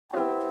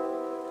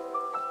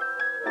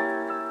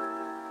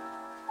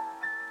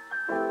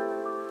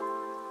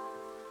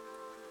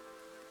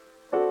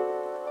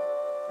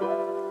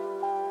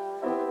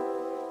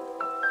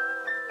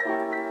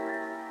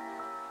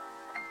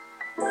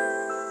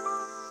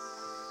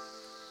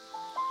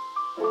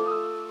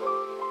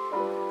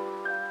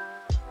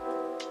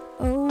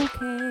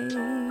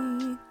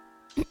Okay.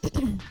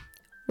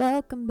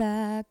 Welcome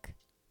back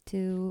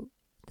to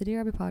the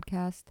Dear Abbey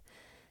podcast.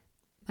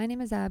 My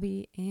name is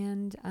Abbey,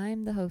 and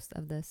I'm the host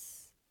of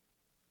this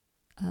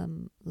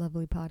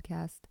lovely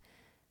podcast.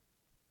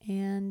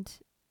 And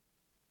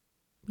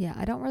yeah,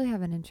 I don't really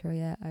have an intro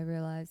yet, I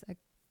realize.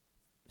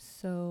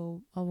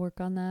 So I'll work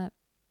on that.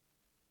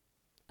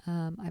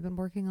 I've been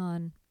working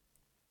on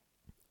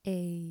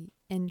a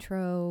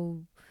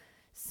intro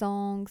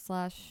song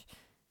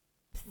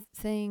 /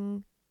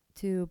 thing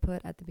to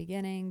put at the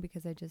beginning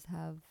because I just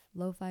have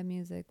lo-fi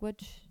music,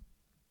 which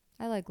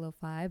I like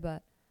lo-fi,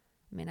 but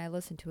I mean, I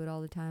listen to it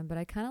all the time, but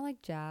I kind of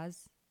like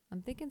jazz.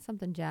 I'm thinking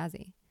something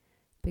jazzy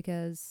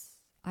because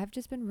I've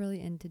just been really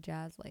into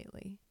jazz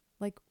lately.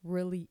 Like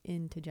really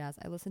into jazz.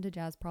 I listen to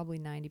jazz probably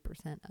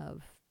 90%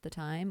 of the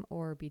time,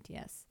 or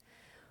BTS.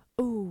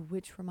 Ooh,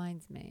 which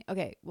reminds me.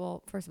 Okay,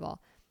 well, first of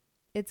all,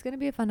 it's going to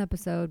be a fun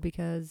episode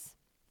because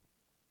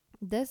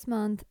this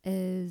month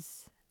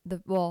is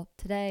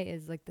today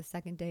is like the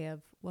second day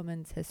of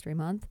Women's History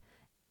Month,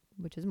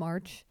 which is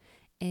March,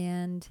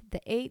 and the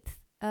 8th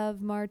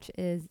of March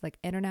is like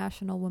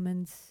International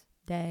Women's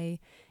Day.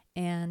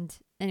 And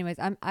anyways,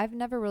 I've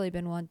never really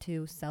been one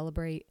to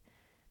celebrate,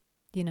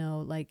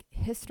 like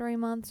history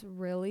months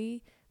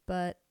really,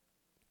 but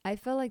I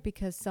feel like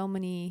because so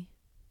many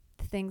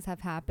things have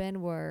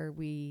happened where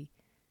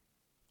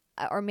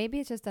or maybe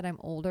it's just that I'm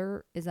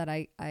older, is that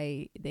I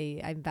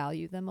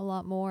value them a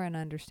lot more and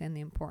understand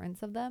the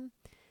importance of them.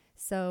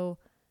 So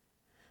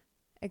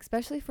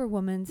especially for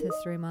Women's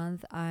History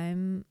Month,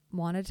 I'm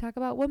wanted to talk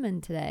about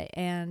women today,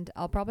 and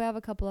I'll probably have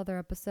a couple other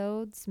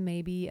episodes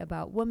maybe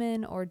about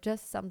women or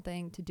just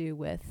something to do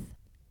with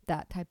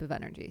that type of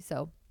energy.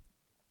 So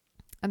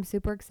I'm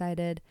super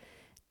excited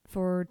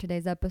for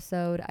today's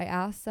episode. I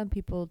asked some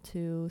people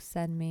to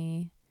send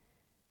me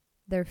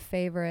their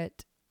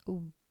favorite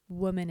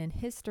women in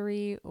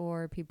history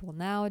or people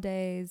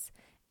nowadays,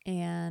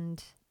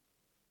 and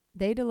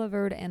they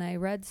delivered, and I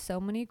read so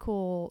many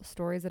cool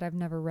stories that I've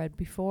never read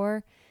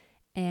before,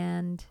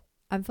 and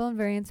I'm feeling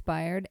very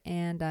inspired,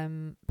 and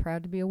I'm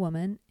proud to be a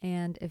woman.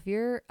 And if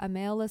you're a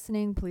male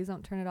listening, please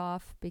don't turn it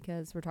off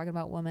because we're talking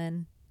about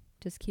women.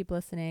 Just keep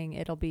listening.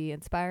 It'll be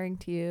inspiring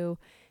to you,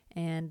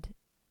 and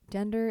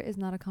gender is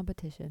not a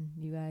competition,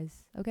 you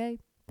guys. Okay?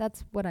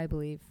 That's what I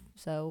believe.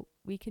 So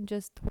we can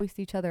just hoist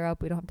each other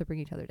up. We don't have to bring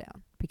each other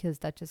down because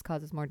that just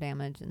causes more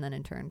damage, and then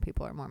in turn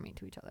people are more mean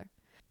to each other.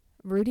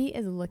 Rudy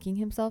is licking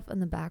himself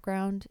in the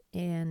background,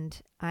 and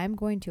I'm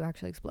going to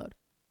actually explode.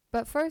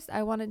 But first,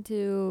 I wanted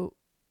to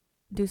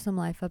do some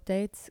life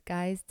updates.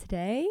 Guys,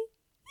 today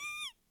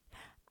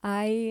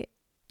I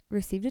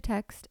received a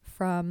text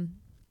from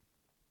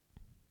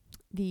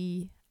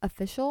the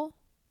official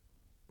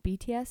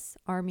BTS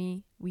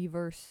Army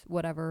Weverse,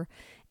 whatever,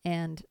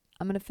 and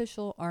I'm an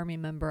official Army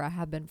member. I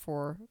have been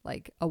for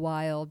like a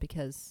while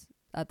because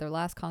at their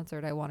last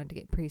concert I wanted to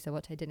get pre-sale,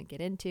 which I didn't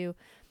get into.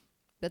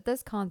 But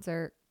this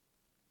concert,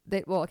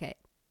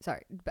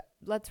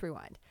 let's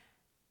rewind.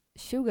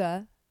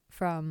 Suga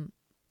from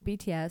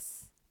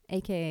BTS,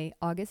 aka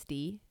August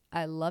D,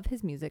 I love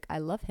his music. I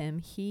love him.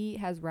 He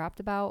has rapped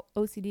about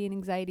OCD and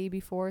anxiety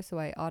before, so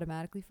I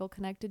automatically feel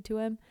connected to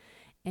him.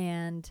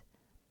 And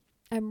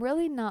I'm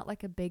really not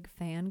like a big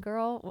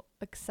fangirl,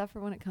 except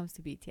for when it comes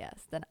to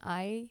BTS. Then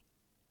I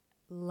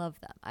love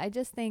them. I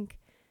just think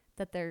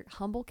that they're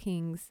humble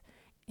kings,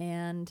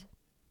 and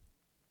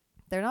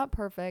they're not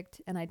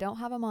perfect, and I don't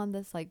have them on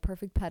this like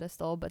perfect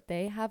pedestal, but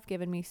they have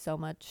given me so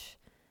much.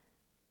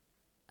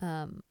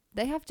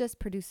 They have just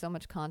produced so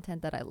much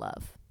content that I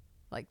love.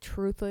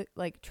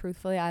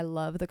 Truthfully, I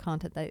love the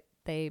content that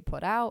they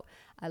put out.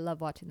 I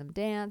love watching them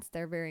dance.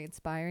 They're very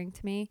inspiring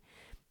to me.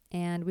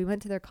 And we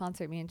went to their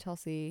concert, me and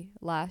Chelsea,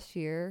 last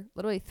year,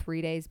 literally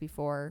 3 days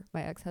before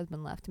my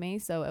ex-husband left me.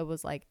 So it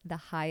was like the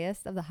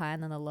highest of the high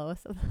and then the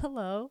lowest of the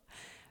low.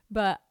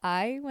 But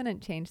I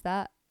wouldn't change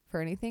that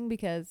for anything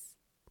because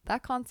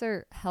that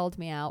concert held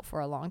me out for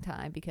a long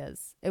time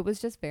because it was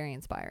just very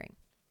inspiring.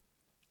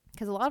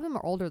 Because a lot of them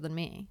are older than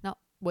me. Not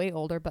way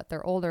older, but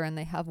they're older and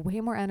they have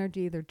way more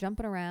energy. They're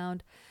jumping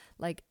around.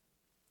 Like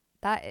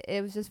that,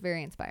 it was just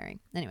very inspiring.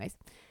 Anyways,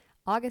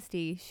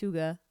 Augusty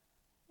Suga,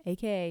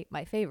 aka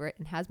my favorite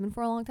and has been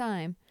for a long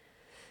time,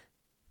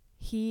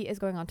 he is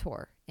going on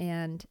tour.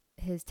 And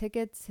his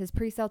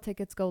pre-sale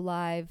tickets go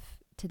live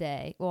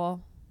today.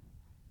 Well,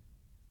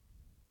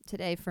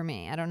 today for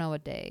me. I don't know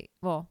what day.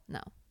 Well,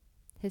 no.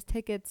 His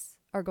tickets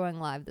are going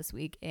live this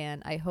week,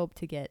 and I hope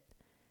to get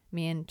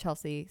me and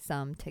Chelsea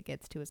some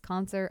tickets to his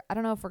concert. I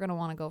don't know if we're going to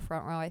want to go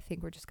front row. I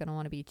think we're just going to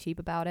want to be cheap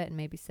about it and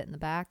maybe sit in the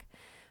back.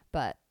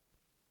 But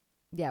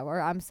yeah,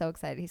 I'm so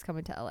excited. He's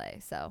coming to LA.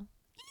 So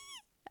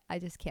I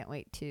just can't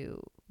wait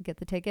to get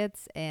the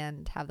tickets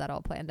and have that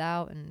all planned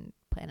out and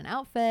plan an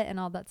outfit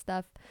and all that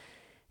stuff.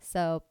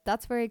 So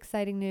that's very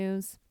exciting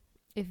news.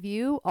 If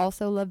you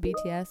also love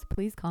BTS,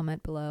 please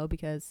comment below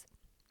because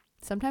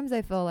sometimes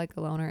I feel like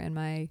a loner in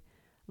my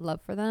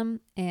love for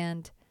them.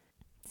 And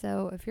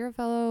so if you're a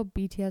fellow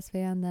BTS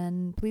fan,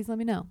 then please let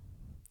me know.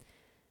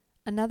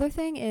 Another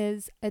thing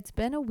is, it's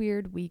been a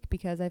weird week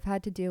because I've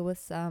had to deal with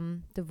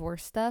some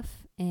divorce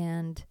stuff,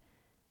 and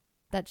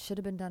that should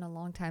have been done a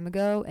long time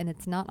ago, and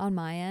it's not on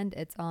my end,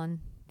 it's on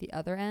the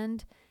other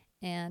end.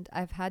 And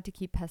I've had to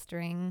keep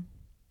pestering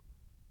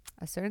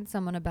a certain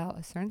someone about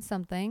a certain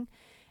something,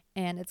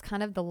 and it's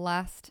kind of the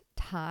last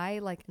tie,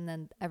 like, and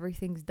then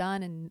everything's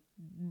done and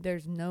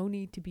there's no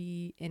need to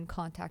be in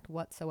contact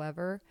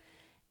whatsoever.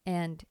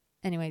 And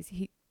anyways,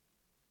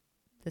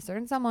 the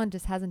certain someone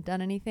just hasn't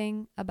done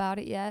anything about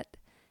it yet,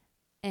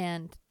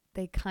 and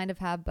they kind of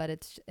have, but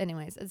it's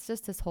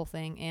just this whole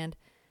thing. And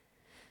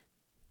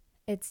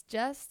it's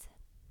just,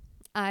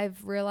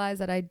 I've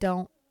realized that I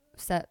don't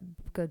set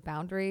good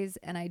boundaries,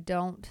 and I've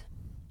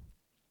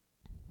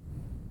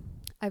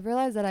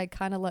realized that I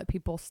kind of let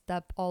people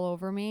step all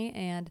over me,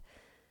 and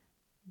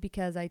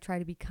because I try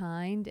to be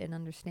kind and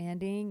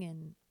understanding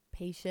and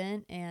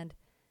patient, and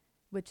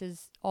which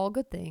is all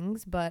good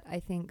things, but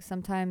I think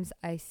sometimes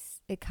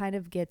it kind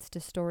of gets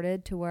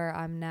distorted to where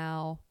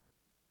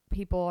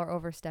people are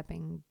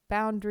overstepping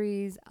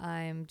boundaries.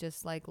 I'm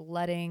just like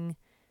letting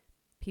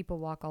people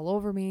walk all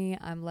over me.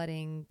 I'm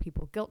letting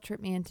people guilt trip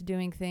me into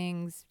doing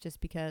things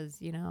just because,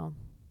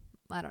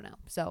 I don't know.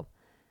 So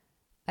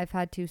I've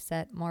had to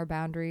set more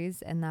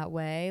boundaries in that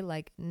way,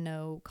 like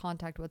no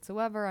contact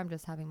whatsoever. I'm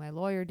just having my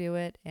lawyer do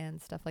it and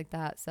stuff like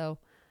that. So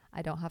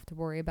I don't have to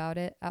worry about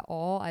it at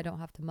all. I don't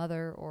have to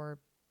mother or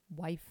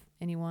wife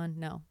anyone.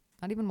 No,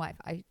 not even wife.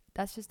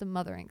 That's just a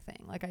mothering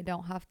thing. Like, I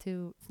don't have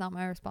to, it's not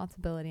my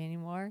responsibility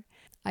anymore.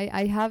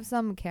 I have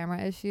some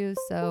camera issues,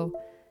 so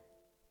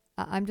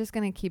I'm just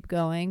going to keep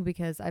going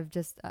because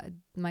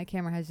my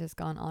camera has just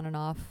gone on and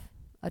off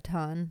a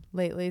ton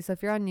lately. So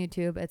if you're on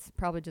YouTube, it's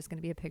probably just going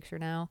to be a picture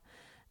now,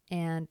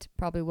 and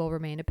probably will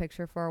remain a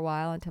picture for a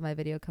while until my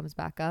video comes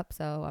back up.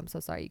 So I'm so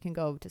sorry. You can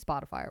go to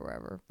Spotify or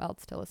wherever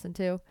else to listen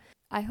to.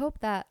 I hope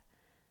that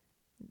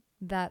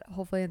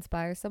hopefully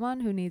inspires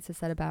someone who needs to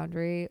set a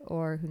boundary,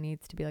 or who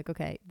needs to be like,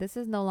 okay, this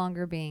is no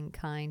longer being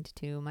kind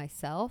to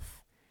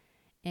myself.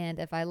 And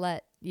if I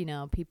let,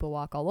 people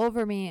walk all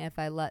over me, if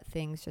I let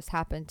things just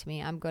happen to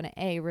me, I'm going to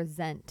A,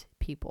 resent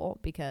people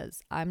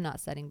because I'm not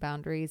setting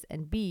boundaries,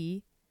 and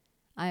B,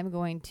 I'm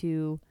going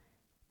to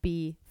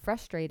be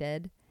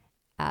frustrated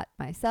at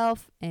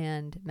myself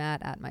and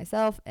mad at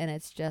myself. And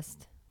it's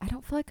just, I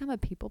don't feel like I'm a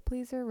people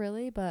pleaser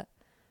really, but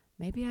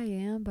maybe I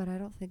am, but I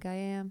don't think I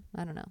am.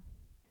 I don't know.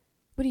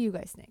 What do you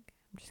guys think?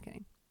 I'm just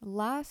kidding.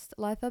 Last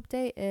life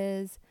update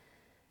is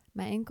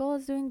my ankle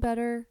is doing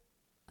better.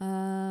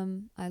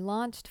 I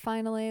launched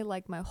finally,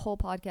 like, my whole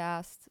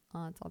podcast.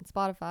 It's on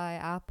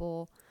Spotify,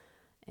 Apple,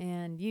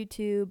 and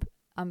YouTube.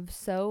 I'm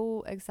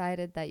so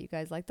excited that you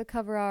guys like the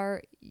cover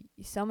art.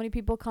 So many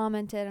people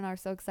commented and are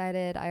so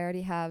excited. I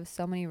already have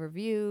so many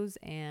reviews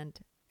and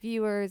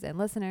viewers and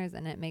listeners,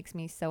 and it makes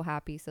me so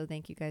happy. So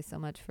thank you guys so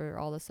much for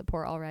all the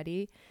support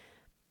already.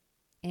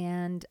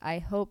 And I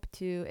hope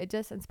it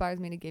just inspires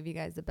me to give you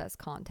guys the best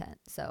content.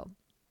 So,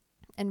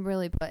 and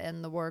really put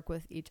in the work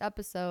with each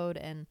episode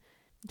and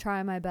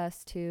try my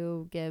best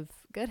to give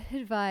good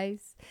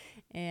advice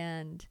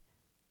and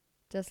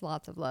just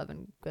lots of love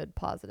and good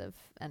positive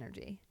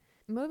energy.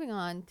 Moving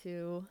on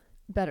to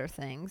better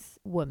things.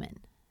 Women,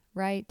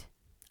 right?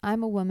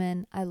 I'm a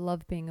woman. I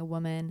love being a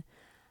woman.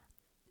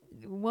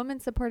 Women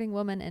supporting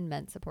women and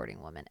men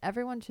supporting women.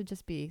 Everyone should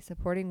just be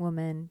supporting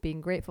women,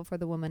 being grateful for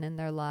the women in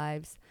their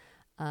lives,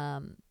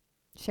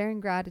 sharing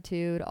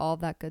gratitude, all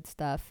that good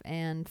stuff.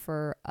 And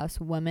for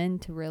us women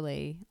to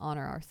really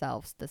honor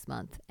ourselves this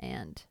month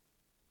and,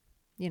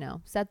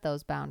 set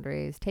those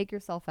boundaries, take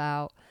yourself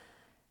out,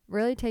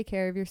 really take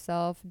care of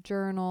yourself,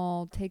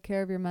 journal, take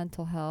care of your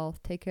mental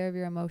health, take care of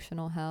your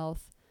emotional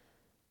health,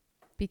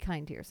 be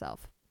kind to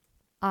yourself.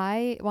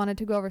 I wanted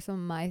to go over some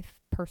of my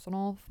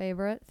personal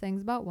favorite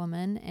things about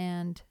women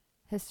and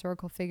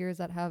historical figures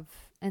that have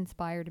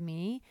inspired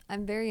me.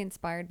 I'm very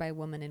inspired by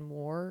women in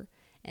war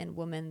and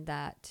women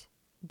that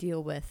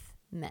deal with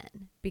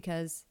men,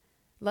 because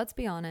let's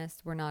be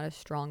honest, we're not as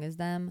strong as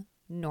them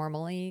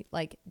normally,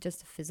 like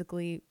just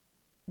physically,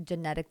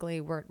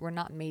 genetically, we're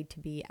not made to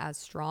be as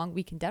strong.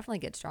 We can definitely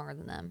get stronger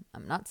than them.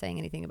 I'm not saying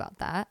anything about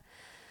that.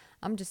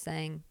 I'm just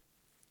saying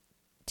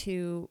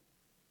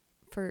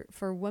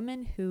for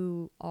women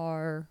who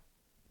are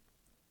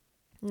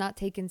not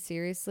taken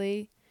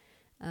seriously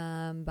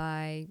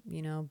by,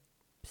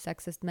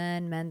 sexist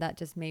men that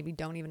just maybe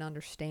don't even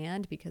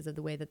understand because of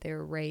the way that they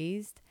were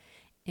raised.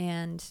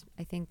 And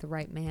I think the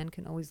right man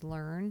can always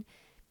learn.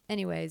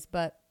 Anyways,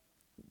 but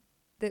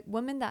the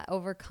women that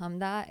overcome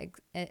that,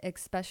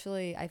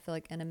 especially I feel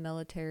like in a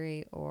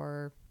military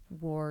or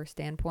war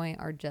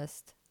standpoint, are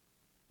just,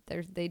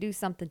 they do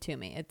something to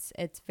me.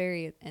 It's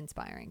very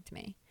inspiring to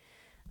me.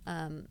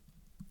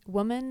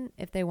 Women,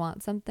 if they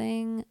want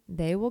something,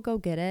 they will go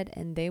get it,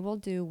 and they will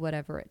do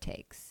whatever it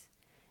takes.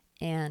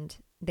 And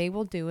they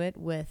will do it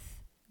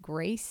with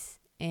grace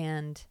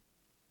and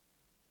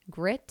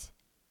grit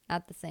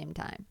at the same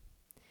time.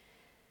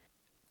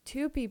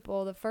 Two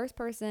people. The first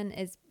person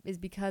is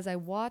because I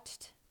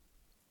watched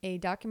a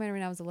documentary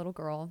when I was a little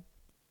girl,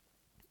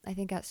 I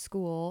think at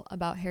school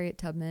about Harriet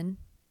Tubman,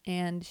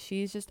 and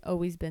she's just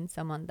always been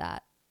someone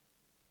that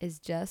is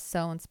just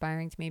so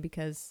inspiring to me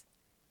because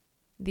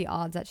the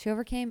odds that she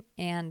overcame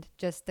and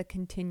just the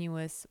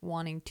continuous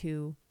wanting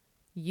to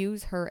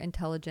use her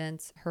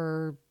intelligence,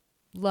 her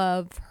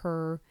love,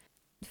 her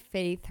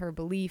faith, her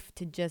belief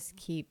to just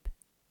keep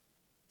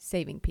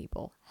saving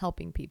people,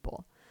 helping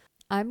people.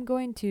 I'm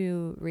going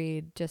to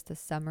read just a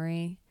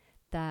summary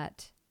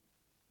that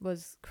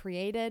was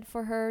created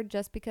for her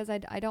just because I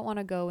don't want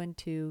to go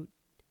into,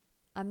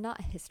 I'm not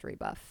a history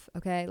buff,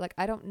 okay? Like,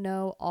 I don't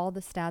know all the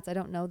stats. I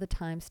don't know the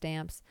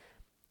timestamps,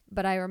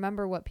 but I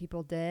remember what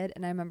people did,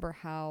 and I remember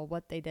how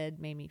what they did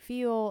made me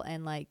feel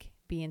and like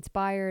be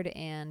inspired,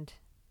 and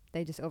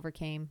they just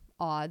overcame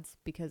odds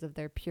because of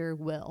their pure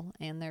will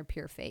and their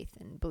pure faith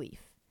and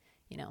belief,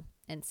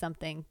 and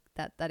something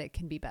that it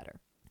can be better.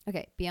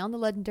 Okay, beyond the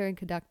legendary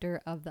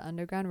conductor of the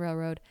Underground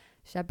Railroad,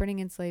 shepherding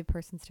enslaved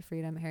persons to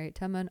freedom, Harriet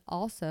Tubman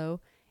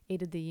also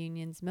aided the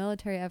Union's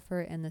military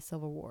effort in the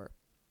Civil War.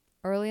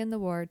 Early in the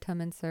war,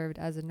 Tubman served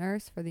as a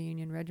nurse for the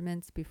Union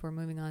regiments before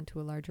moving on to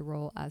a larger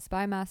role as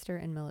spy master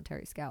and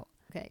military scout.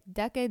 Okay,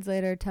 decades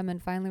later, Tubman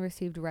finally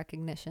received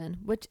recognition,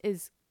 which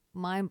is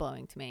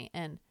mind-blowing to me.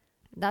 And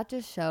that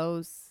just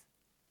shows,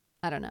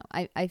 I don't know,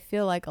 I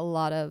feel like a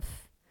lot of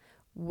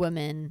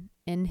women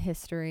in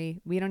history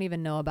we don't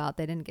even know about,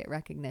 they didn't get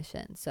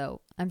recognition.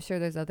 So I'm sure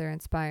there's other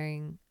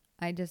inspiring,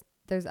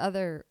 there's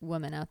other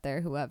women out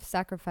there who have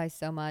sacrificed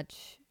so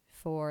much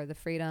for the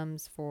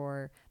freedoms,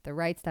 for the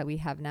rights that we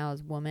have now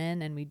as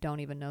women, and we don't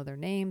even know their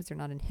names. They're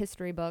not in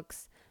history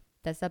books.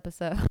 This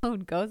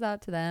episode goes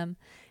out to them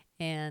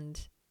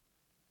and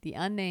the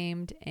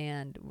unnamed,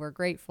 and we're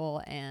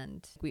grateful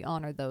and we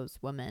honor those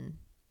women.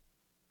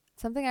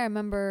 Something I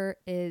remember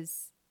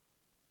is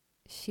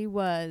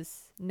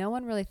no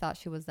one really thought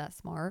she was that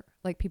smart.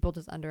 Like, people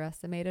just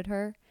underestimated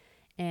her,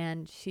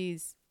 and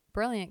she's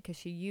brilliant because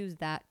she used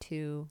that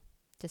to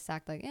just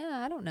act like,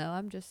 yeah, I don't know,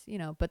 I'm just,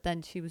 but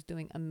then she was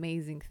doing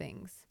amazing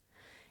things,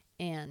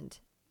 and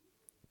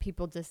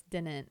people just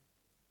didn't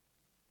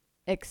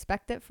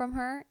expect it from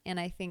her, and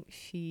I think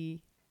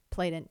she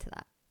played into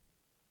that.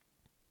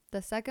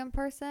 The second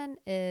person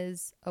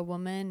is a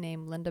woman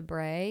named Linda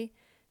Bray.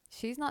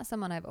 She's not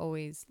someone I've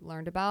always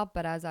learned about,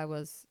 but as I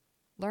was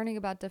learning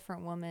about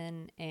different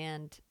women,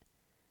 and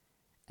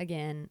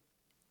again,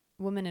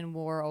 women in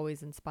war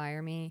always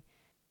inspire me.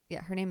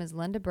 Yeah, her name is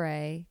Linda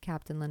Bray,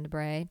 Captain Linda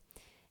Bray.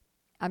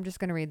 I'm just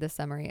going to read the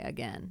summary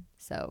again.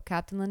 So,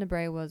 Captain Linda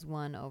Bray was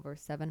one over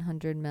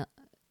 700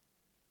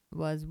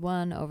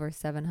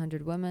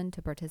 women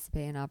to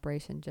participate in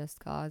Operation Just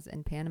Cause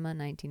in Panama in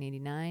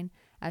 1989,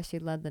 as she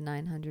led the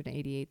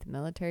 988th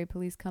Military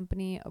Police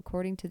Company,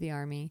 according to the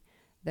Army.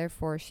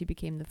 Therefore, she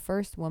became the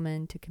first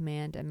woman to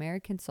command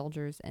American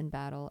soldiers in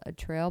battle, a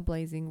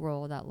trailblazing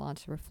role that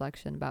launched a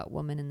reflection about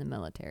women in the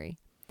military.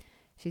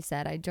 She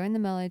said, "I joined the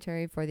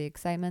military for the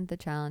excitement, the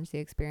challenge, the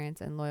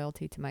experience, and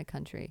loyalty to my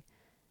country.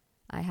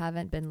 I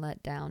haven't been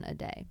let down a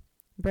day."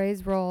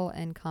 Bray's role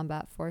in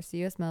combat forced the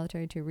U.S.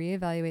 military to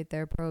reevaluate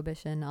their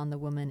prohibition on the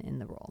woman in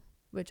the role,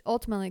 which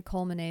ultimately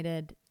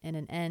culminated in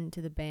an end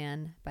to the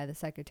ban by the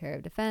Secretary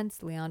of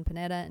Defense, Leon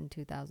Panetta, in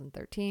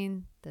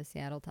 2013, the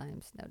Seattle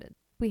Times noted.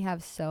 We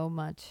have so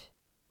much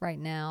right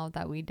now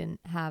that we didn't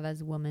have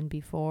as women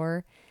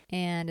before,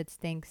 and it's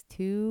thanks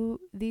to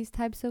these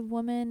types of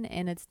women,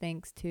 and it's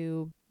thanks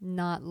to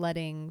not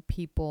letting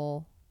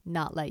people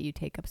not let you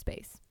take up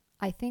space.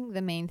 I think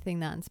the main thing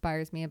that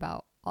inspires me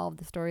about all of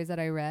the stories that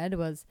I read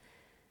was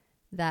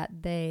that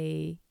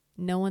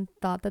no one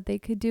thought that they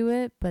could do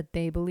it, but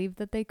they believed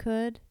that they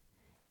could.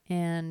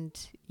 And,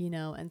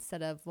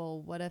 instead of,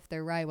 well, what if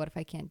they're right? What if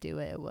I can't do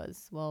it? It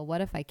was, well, what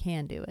if I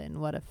can do it? And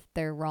what if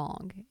they're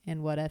wrong?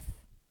 And what if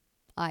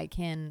I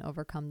can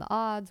overcome the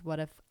odds? What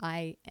if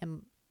I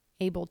am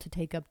able to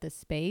take up this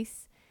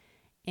space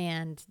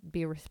and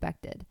be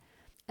respected?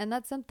 And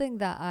that's something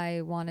that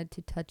I wanted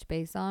to touch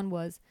base on.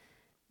 Was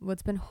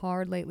what's been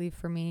hard lately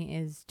for me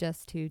is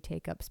just to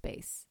take up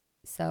space.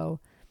 So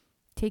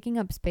taking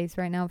up space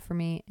right now for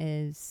me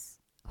is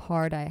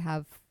hard. I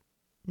have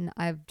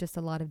just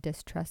a lot of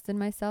distrust in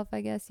myself,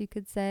 I guess you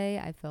could say.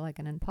 I feel like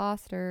an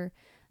imposter,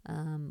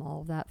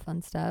 all of that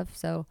fun stuff.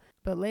 So,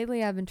 but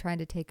lately I've been trying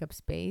to take up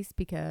space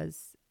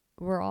because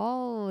we're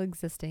all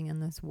existing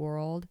in this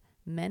world,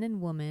 men and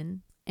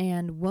women,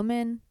 and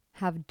women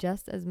have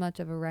just as much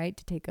of a right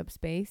to take up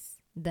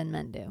space than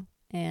men do.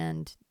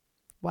 And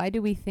why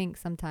do we think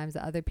sometimes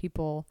that other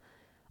people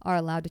are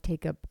allowed to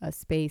take up a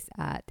space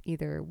at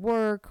either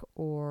work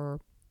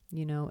or,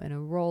 in a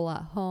role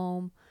at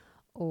home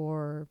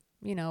or,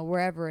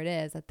 wherever it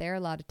is, that they're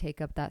allowed to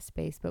take up that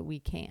space, but we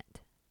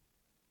can't?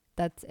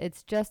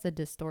 It's just a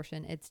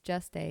distortion. It's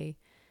just a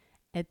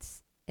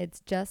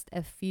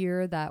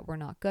fear that we're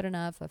not good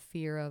enough, a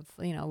fear of,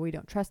 we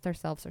don't trust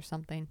ourselves or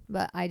something.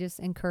 But I just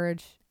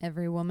encourage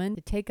every woman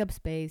to take up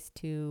space,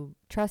 to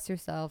trust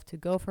yourself, to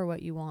go for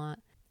what you want.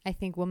 I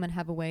think women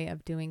have a way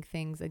of doing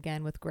things,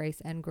 again, with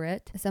grace and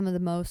grit. Some of the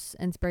most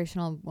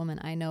inspirational women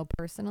I know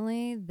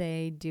personally,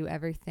 they do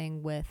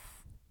everything with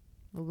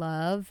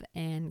love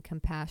and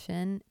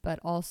compassion, but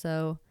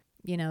also,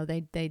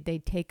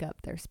 they take up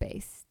their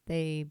space.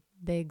 They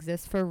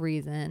exist for a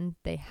reason.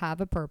 They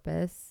have a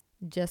purpose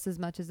just as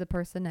much as the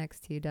person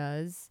next to you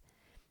does.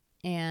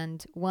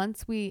 And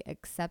once we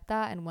accept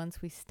that and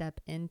once we step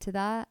into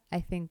that,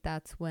 I think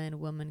that's when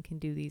women can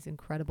do these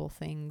incredible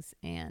things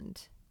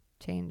and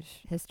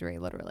change history,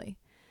 literally.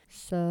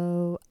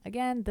 So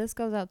again, this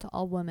goes out to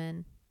all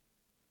women.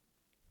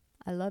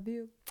 I love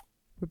you.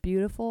 We're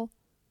beautiful.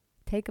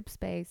 Take up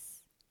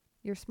space.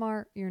 You're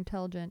smart. You're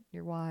intelligent.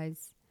 You're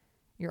wise.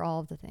 You're all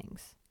of the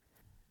things.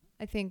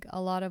 I think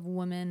a lot of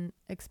women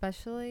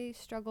especially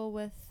struggle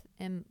with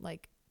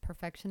like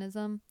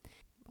perfectionism.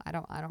 I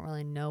don't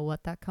really know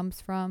what that comes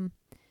from,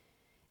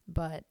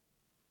 but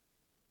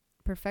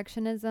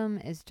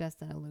perfectionism is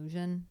just an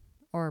illusion,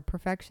 or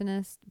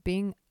perfectionist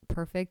being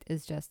perfect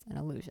is just an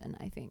illusion,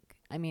 I think.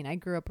 I mean, I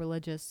grew up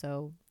religious,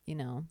 so,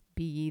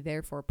 be ye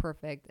therefore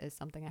perfect is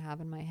something I have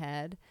in my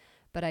head,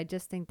 but I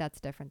just think that's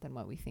different than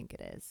what we think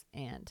it is.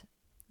 And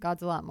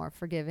God's a lot more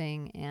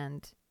forgiving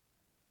and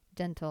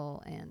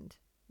gentle, and,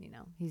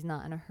 he's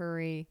not in a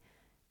hurry.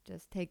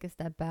 Just take a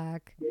step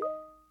back,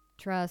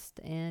 trust,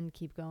 and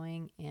keep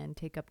going and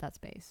take up that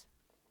space.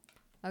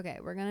 Okay,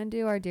 we're going to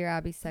do our Dear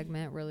Abby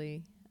segment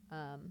really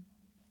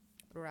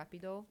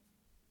rapido.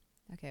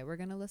 Okay, we're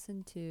going to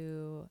listen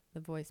to the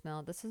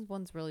voicemail.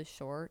 One's really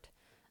short.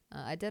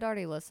 I did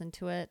already listen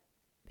to it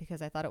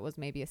because I thought it was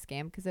maybe a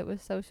scam because it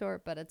was so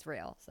short, but it's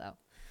real. So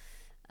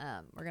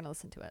we're going to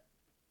listen to it.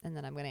 And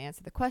then I'm going to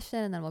answer the question,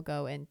 and then we'll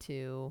go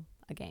into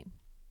a game.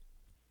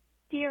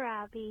 Dear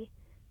Abby,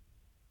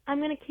 I'm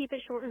going to keep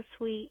it short and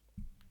sweet.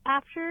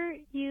 After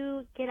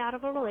you get out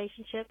of a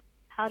relationship,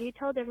 how do you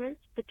tell the difference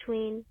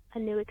between a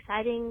new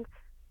exciting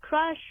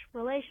crush,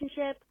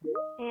 relationship,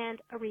 and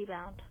a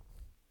rebound?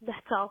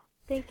 That's all.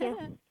 Thank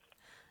you.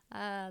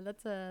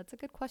 That's a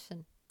good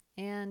question.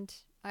 And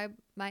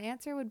my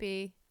answer would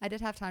be, I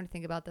did have time to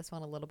think about this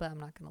one a little bit, I'm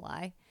not going to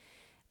lie.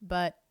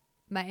 But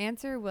my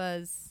answer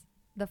was,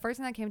 the first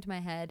thing that came to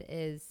my head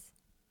is,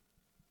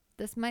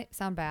 this might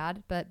sound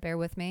bad, but bear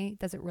with me.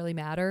 Does it really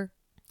matter?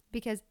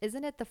 Because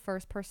isn't it the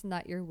first person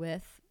that you're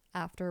with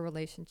after a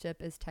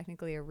relationship is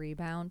technically a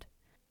rebound?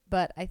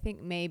 But I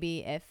think maybe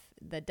if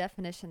the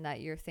definition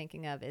that you're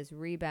thinking of is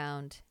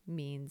rebound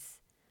means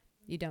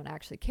you don't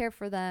actually care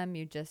for them,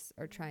 you just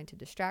are trying to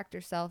distract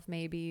yourself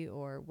maybe,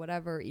 or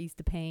whatever, ease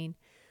the pain,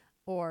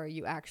 or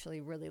you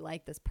actually really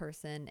like this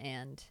person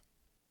and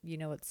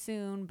it's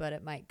soon, but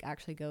it might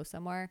actually go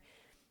somewhere.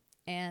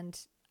 And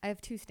I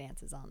have two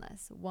stances on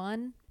this.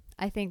 One,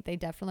 I think they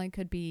definitely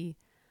could be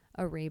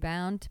a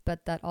rebound,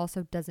 but that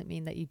also doesn't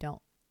mean that you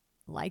don't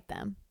like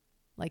them.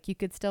 Like, you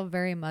could still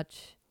very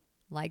much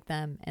like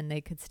them and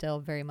they could still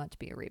very much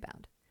be a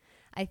rebound.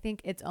 I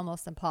think it's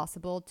almost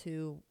impossible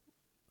to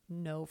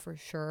know for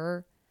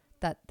sure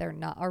that they're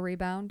not a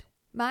rebound.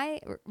 My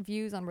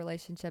views on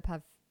relationships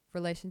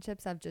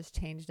have just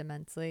changed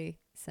immensely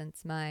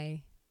since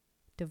my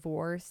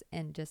divorce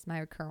and just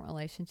my current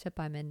relationship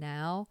I'm in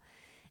now.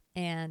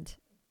 And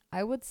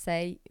I would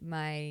say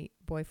my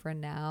boyfriend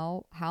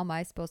now, how am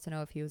I supposed to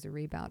know if he was a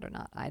rebound or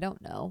not? I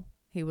don't know.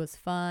 He was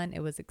fun.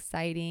 It was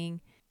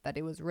exciting, but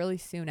it was really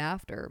soon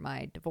after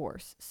my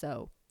divorce.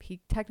 So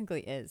he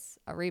technically is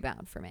a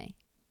rebound for me.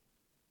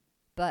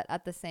 But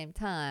at the same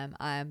time,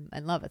 I'm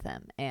in love with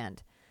him.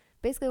 And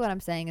basically what I'm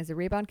saying is a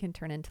rebound can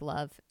turn into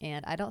love.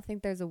 And I don't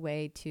think there's a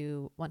way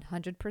to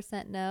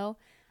 100% know.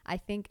 I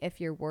think if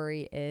your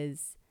worry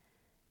is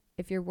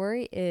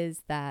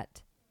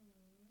that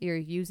you're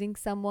using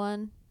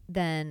someone,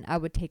 then I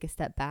would take a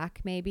step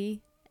back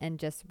maybe and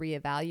just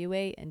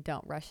reevaluate and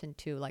don't rush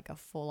into like a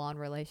full-on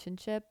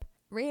relationship.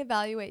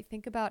 Reevaluate,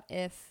 think about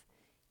if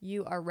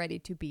you are ready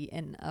to be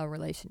in a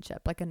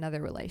relationship, like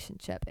another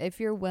relationship. If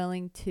you're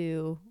willing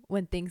to,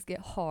 when things get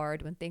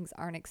hard, when things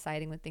aren't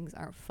exciting, when things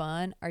aren't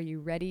fun, are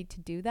you ready to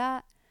do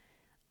that?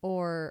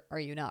 Or are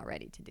you not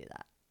ready to do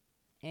that?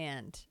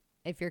 And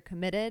if you're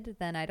committed,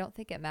 then I don't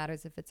think it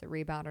matters if it's a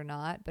rebound or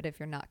not. But if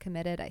you're not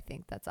committed, I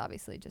think that's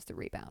obviously just a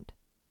rebound.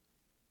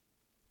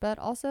 But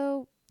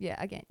also, yeah,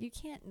 again, you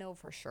can't know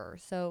for sure.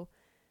 So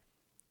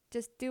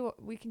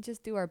we can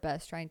just do our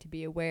best trying to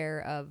be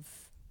aware of,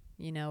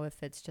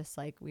 if it's just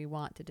like we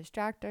want to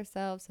distract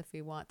ourselves, if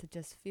we want to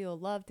just feel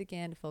loved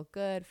again, feel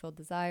good, feel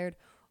desired,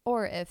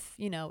 or if,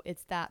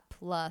 it's that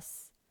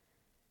plus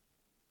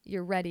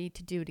you're ready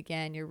to do it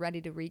again, you're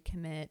ready to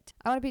recommit.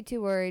 I don't want to be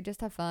too worried,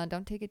 just have fun.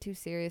 Don't take it too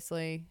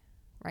seriously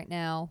right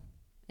now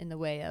in the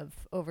way of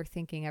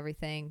overthinking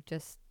everything.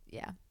 Just,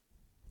 yeah.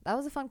 That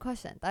was a fun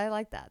question. I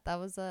like that. That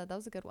was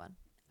a good one.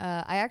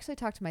 I actually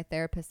talked to my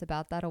therapist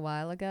about that a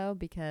while ago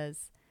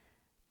because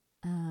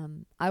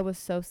I was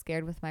so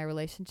scared with my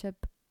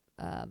relationship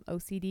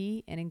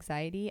OCD and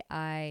anxiety.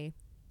 I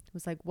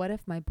was like, what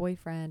if my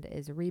boyfriend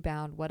is a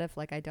rebound? What if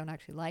I don't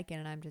actually like it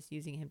and I'm just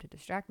using him to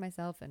distract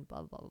myself and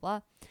blah, blah, blah, blah.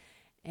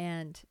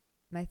 And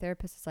my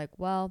therapist is like,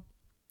 well,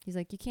 he's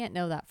like, you can't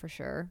know that for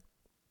sure.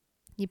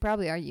 You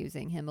probably are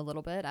using him a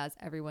little bit, as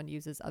everyone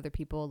uses other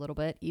people a little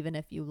bit, even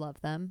if you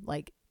love them.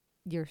 Like,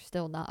 you're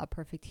still not a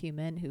perfect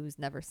human who's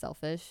never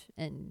selfish,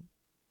 and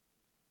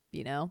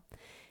you know.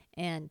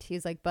 And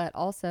he's like, but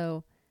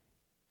also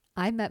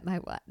I met my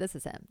wife. This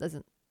is him. This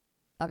is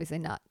obviously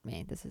not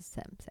me. This is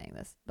him saying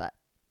this, but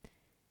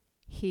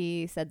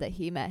he said that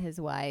he met his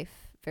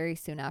wife very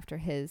soon after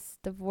his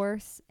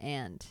divorce,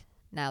 and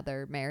now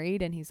they're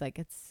married. And he's like,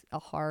 it's a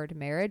hard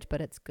marriage,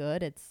 but it's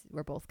good.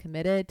 We're both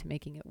committed to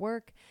making it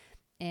work.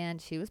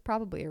 And she was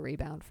probably a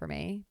rebound for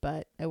me,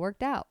 but it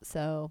worked out.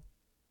 So,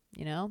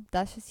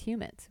 that's just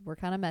humans. We're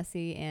kind of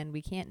messy and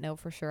we can't know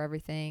for sure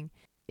everything.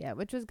 Yeah,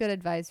 which was good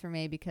advice for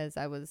me because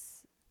I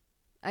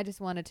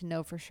just wanted to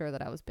know for sure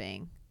that I was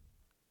being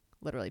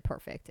literally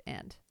perfect,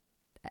 and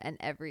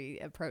every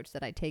approach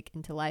that I take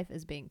into life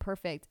is being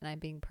perfect, and I'm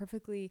being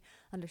perfectly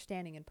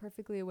understanding and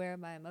perfectly aware of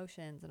my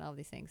emotions and all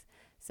these things.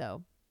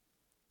 So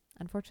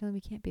unfortunately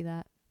we can't be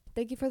that.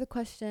 Thank you for the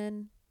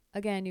question.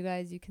 Again, you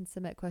guys, you can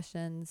submit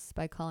questions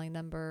by calling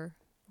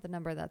the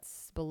number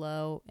that's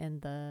below in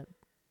the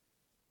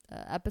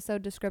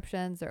episode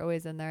descriptions. They're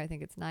always in there. I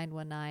think it's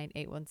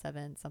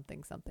 919-817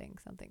 something something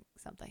something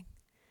something.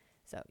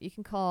 So you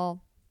can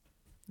call.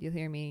 You'll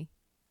hear me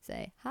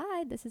say,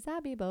 hi, this is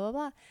Abbey, blah, blah,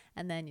 blah.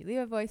 And then you leave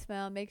a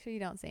voicemail. Make sure you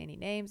don't say any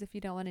names if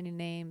you don't want any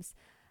names.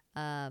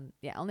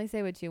 Only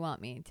say what you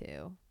want me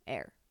to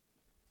air.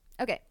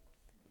 Okay,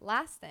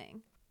 last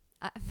thing.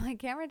 My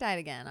camera died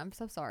again. I'm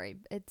so sorry.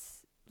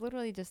 It's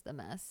literally just a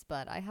mess,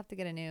 but I have to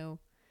get a new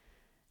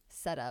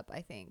setup,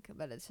 I think.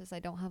 But it's just I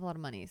don't have a lot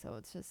of money, so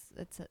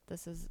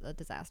this is a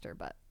disaster.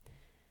 But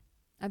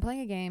I'm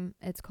playing a game.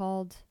 It's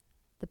called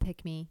the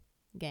Pick Me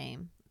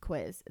game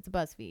quiz. It's a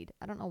BuzzFeed.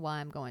 I don't know why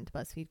I'm going to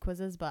BuzzFeed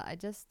quizzes, but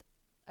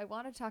I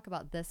want to talk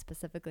about this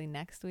specifically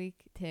next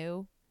week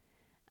too,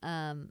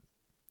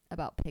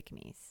 about pick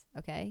me's.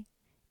 Okay.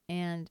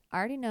 And I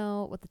already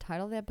know what the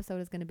title of the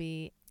episode is going to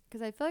be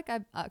because I feel like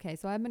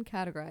so I've been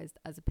categorized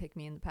as a pick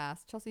me in the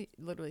past. Chelsea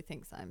literally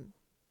thinks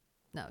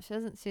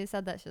she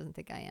said that she doesn't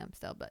think I am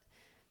still, but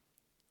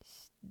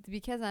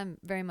because I'm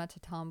very much a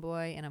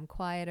tomboy and I'm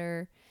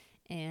quieter,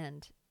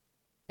 and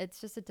it's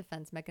just a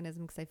defense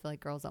mechanism because I feel like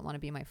girls don't want to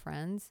be my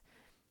friends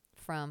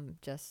from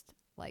just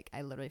like,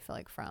 I literally feel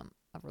like from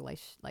a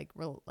relation,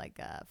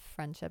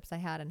 friendships I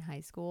had in high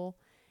school.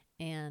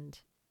 And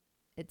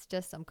it's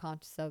just some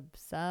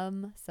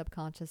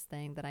subconscious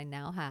thing that I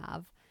now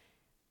have.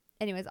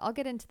 Anyways, I'll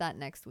get into that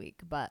next week,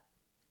 but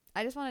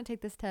I just want to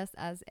take this test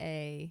as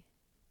a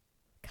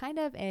kind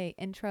of a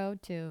intro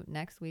to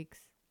next week's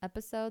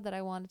episode that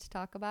I wanted to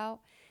talk about.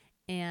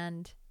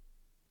 And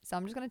so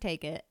I'm just going to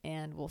take it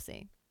and we'll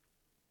see.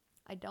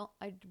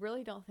 I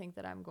really don't think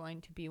that I'm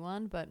going to be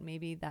one, but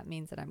maybe that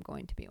means that I'm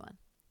going to be one.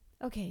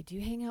 Okay, do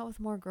you hang out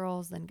with more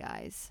girls than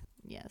guys?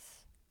 Yes.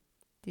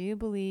 Do you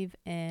believe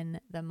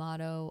in the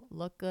motto,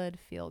 look good,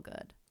 feel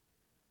good?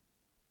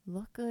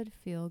 Look good,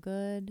 feel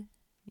good?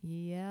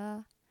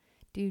 Yeah.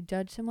 Do you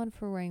judge someone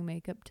for wearing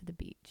makeup to the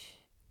beach?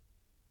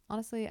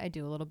 Honestly, I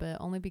do a little bit,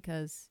 only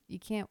because you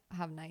can't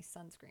have nice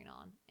sunscreen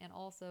on. And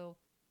also,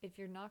 if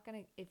you're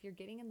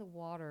getting in the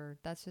water,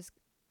 that's just,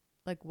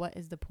 like, what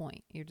is the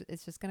point?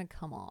 It's just going to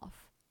come off,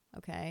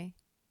 okay?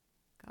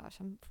 Gosh,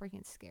 I'm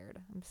freaking scared.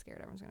 I'm scared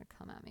everyone's going to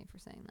come at me for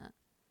saying that.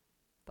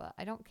 But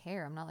I don't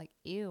care. I'm not like,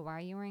 ew, why are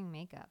you wearing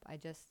makeup?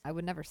 I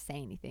would never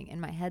say anything. In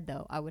my head,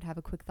 though, I would have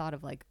a quick thought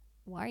of, like,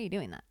 why are you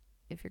doing that?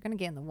 If you're going to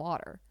get in the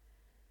water,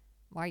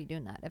 why are you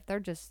doing that? If they're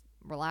just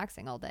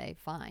relaxing all day,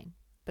 fine.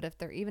 But if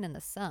they're even in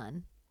the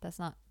sun, it's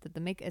not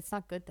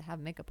good to have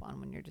makeup on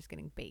when you're just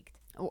getting baked.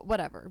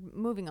 Whatever.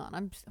 Moving on.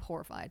 I'm just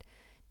horrified.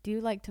 Do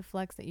you like to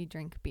flex that you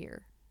drink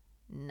beer?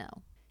 No.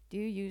 Do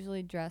you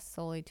usually dress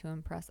solely to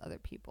impress other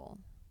people?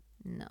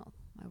 No,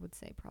 I would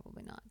say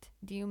probably not.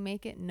 Do you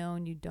make it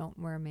known you don't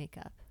wear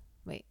makeup?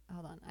 Wait,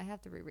 hold on. I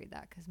have to reread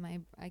that because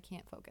I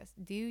can't focus.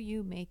 Do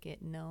you make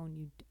it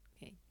known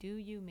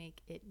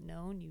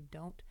you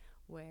don't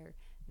wear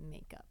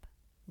makeup?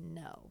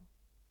 No.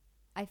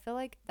 I feel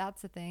like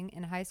that's the thing.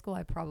 In high school,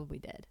 I probably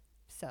did.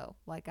 So,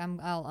 like,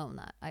 I'll own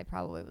that. I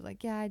probably was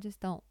like, yeah,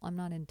 I'm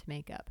not into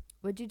makeup.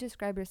 Would you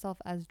describe yourself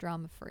as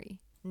drama-free?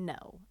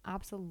 No,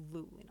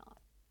 absolutely not.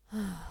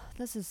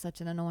 This is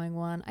such an annoying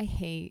one. I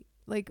hate,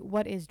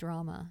 what is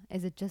drama?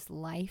 Is it just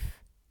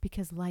life?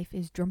 Because life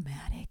is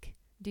dramatic.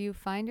 Do you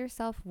find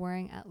yourself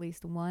wearing at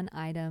least one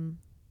item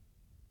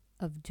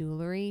of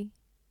jewelry,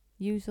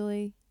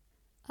 usually?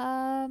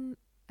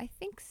 I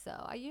think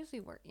so. I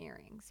usually wear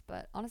earrings,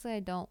 but honestly,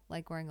 I don't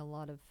like wearing a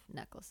lot of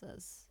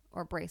necklaces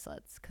or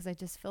bracelets because I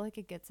just feel like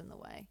it gets in the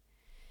way.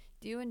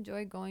 Do you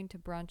enjoy going to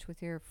brunch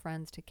with your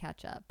friends to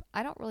catch up?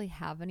 I don't really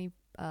have any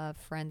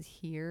friends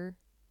here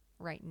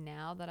right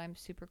now that I'm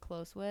super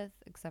close with,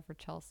 except for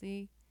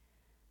Chelsea.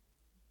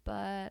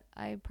 But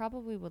I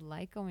probably would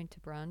like going to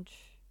brunch.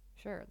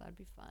 Sure, that'd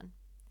be fun.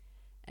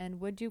 And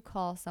would you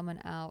call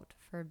someone out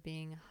for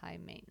being high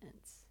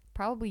maintenance?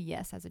 Probably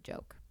yes, as a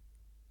joke.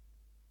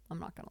 I'm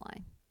not going to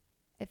lie.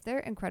 If they're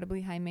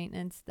incredibly high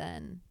maintenance,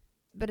 then...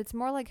 But it's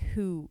more like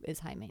who is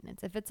high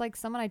maintenance. If it's like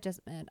someone I just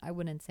met, I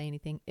wouldn't say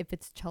anything. If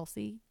it's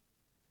Chelsea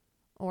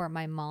or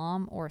my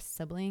mom or a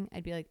sibling,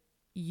 I'd be like,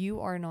 you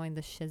are annoying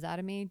the shiz out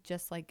of me.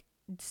 Just like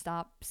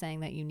stop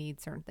saying that you need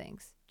certain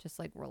things. Just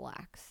like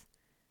relax.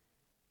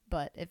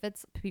 But if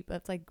it's people,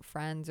 it's like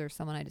friends or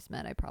someone I just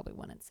met, I probably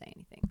wouldn't say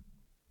anything.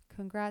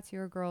 Congrats,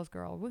 you're a girl's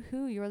girl.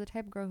 Woohoo, you're the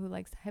type of girl who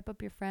likes to hype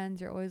up your friends.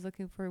 You're always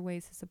looking for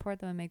ways to support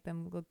them and make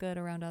them look good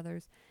around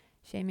others.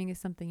 Shaming is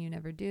something you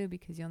never do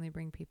because you only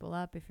bring people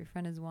up. If your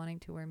friend is wanting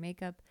to wear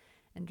makeup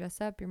and dress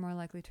up, you're more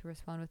likely to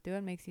respond with do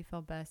what makes you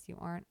feel best. You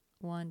aren't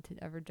one to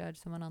ever judge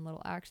someone on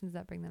little actions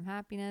that bring them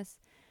happiness.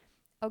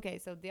 Okay,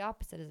 so the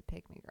opposite is a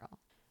pick me girl.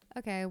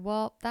 Okay,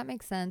 well, that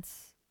makes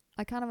sense.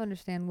 I kind of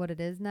understand what it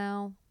is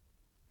now.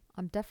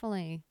 I'm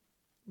definitely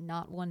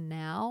not one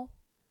now,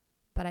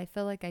 but I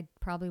feel like I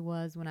probably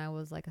was when I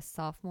was like a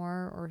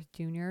sophomore or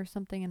junior or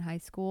something in high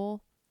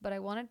school. But I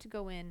wanted to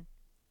go in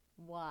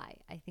why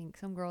I think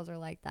some girls are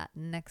like that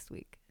next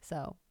week.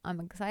 So I'm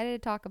excited to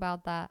talk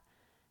about that.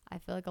 I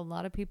feel like a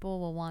lot of people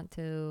will want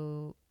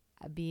to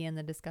be in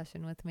the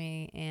discussion with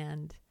me.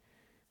 And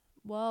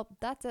well,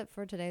 that's it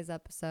for today's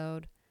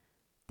episode.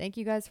 Thank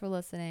you guys for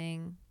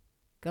listening.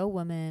 Go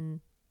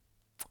women.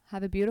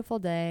 Have a beautiful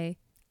day.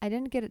 I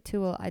didn't get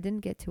to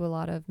a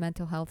lot of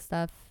mental health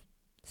stuff,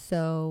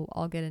 so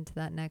I'll get into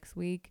that next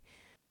week.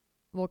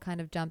 We'll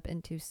kind of jump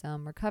into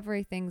some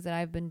recovery things that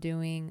I've been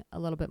doing a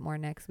little bit more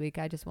next week.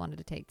 I just wanted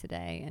to take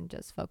today and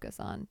just focus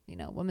on,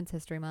 Women's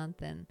History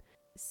Month. And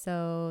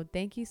so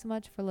thank you so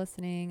much for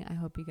listening. I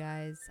hope you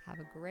guys have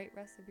a great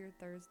rest of your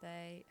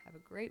Thursday. Have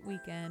a great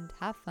weekend.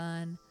 Have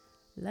fun.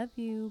 Love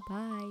you.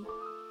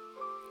 Bye.